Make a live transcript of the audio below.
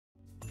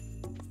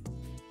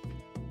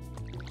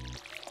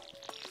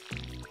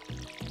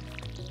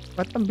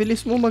Ba't ang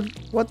bilis mo mag...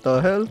 What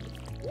the hell?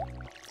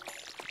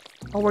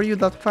 How are you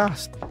that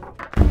fast?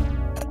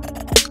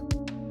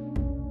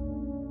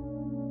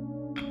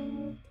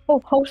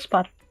 Oh, hoe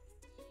spot.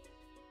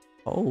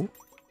 Oh,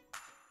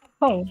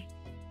 Oh.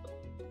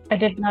 I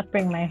did not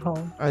bring my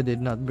hoe. I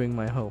did not bring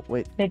my hoe.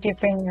 Wait, Did you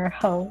bring your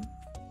hoe?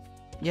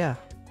 yeah.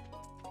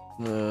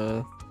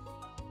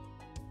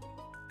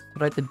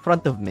 Right in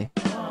front of me.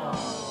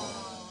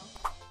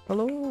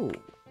 Hello.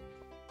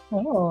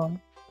 Oh.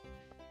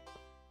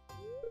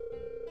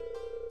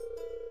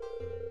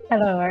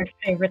 Hello, our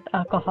favorite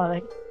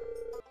alcoholic.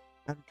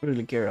 I don't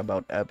really care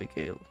about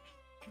Abigail.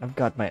 I've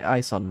got my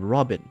eyes on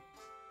Robin.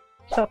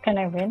 So can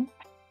I win?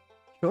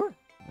 Sure.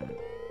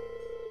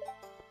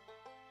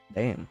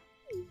 Damn.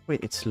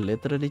 Wait, it's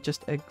literally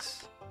just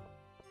eggs?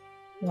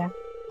 Yeah.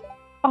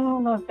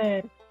 All of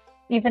it.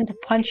 Even the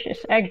punch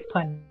is egg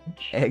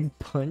punch. Egg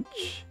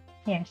punch?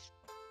 Yes.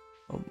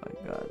 Oh my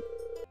god.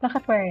 Look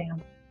at where I am.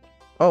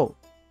 Oh,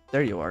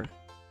 there you are.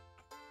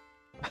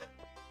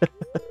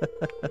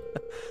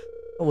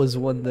 I was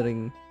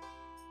wondering...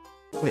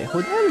 Wait,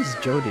 who the hell is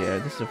Jodie?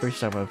 This is the first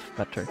time I've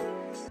met her.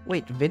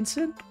 Wait,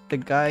 Vincent? The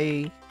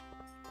guy...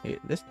 Hey,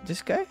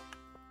 this guy?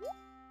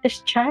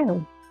 This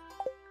child.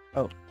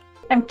 Oh.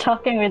 I'm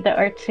talking with the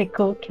artsy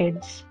cool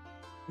kids.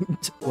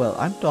 Well,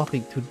 I'm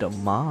talking to the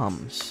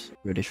moms.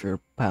 Pretty sure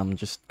Pam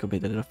just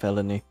committed a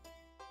felony.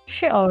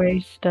 She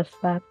always does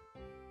that.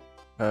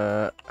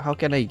 How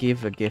can I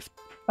give a gift?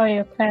 Oh,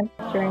 you can't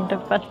during the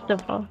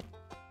festival.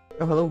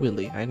 Oh, hello,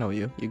 Willie. I know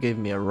you. You gave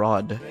me a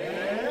rod.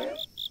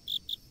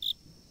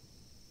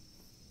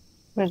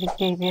 Really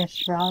gave you a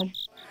rod.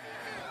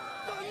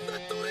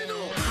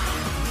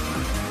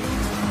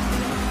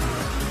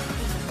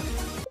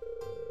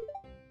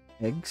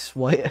 Eggs?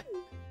 Why?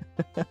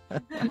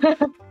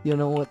 You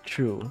know what?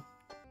 True.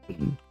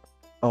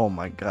 Oh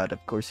my god,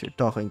 of course you're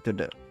talking to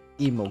the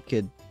emo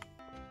kid.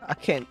 I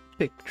can't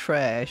pick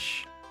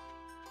trash.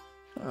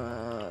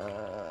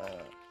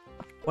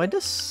 Why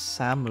does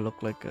Sam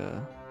look like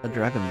a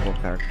Dragon Ball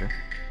character?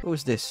 Who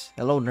is this?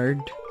 Hello, nerd.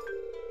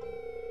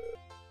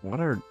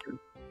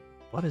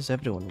 What is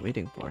everyone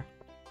waiting for?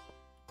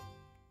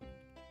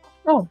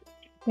 Oh,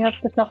 you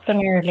have to talk to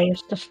me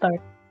relays to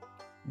start.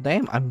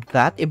 Damn, I'm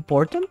that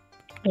important?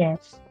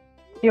 Yes.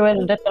 You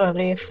will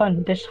literally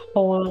fund this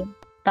whole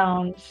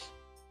town's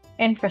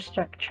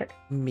infrastructure.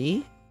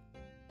 Me?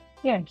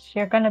 Yes,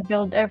 you're gonna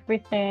build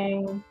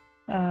everything,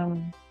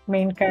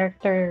 main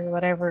character,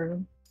 whatever.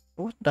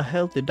 What the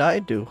hell did I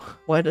do?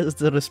 Why does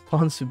the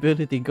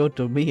responsibility go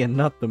to me and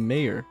not the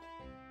mayor?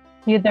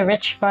 You the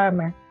rich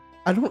farmer.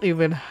 I don't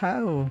even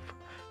have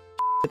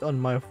it on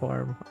my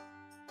farm.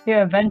 You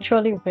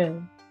eventually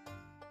will.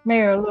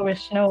 Mayor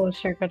Lewis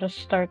knows you're gonna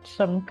start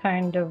some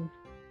kind of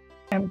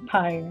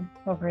empire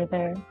over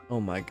there. Oh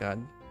my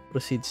god.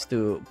 Proceeds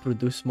to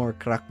produce more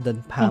crack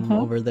than Pam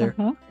over there.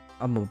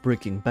 I'm a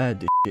Breaking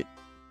Bad shit.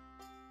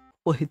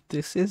 Wait,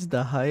 this is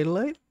the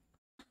highlight?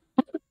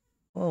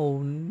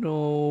 Oh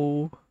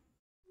no.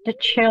 The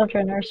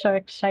children are so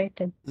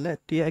excited.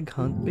 Let the egg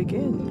hunt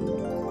begin.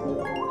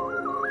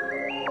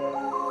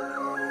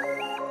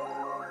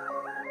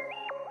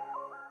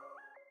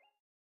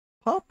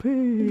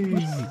 Puppy!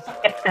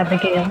 Get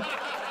Abigail.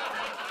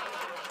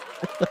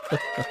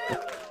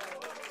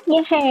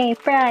 Yay,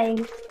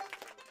 prize!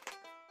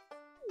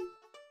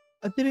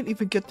 I didn't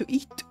even get to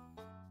eat.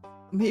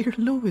 Mayor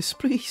Lewis,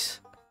 please.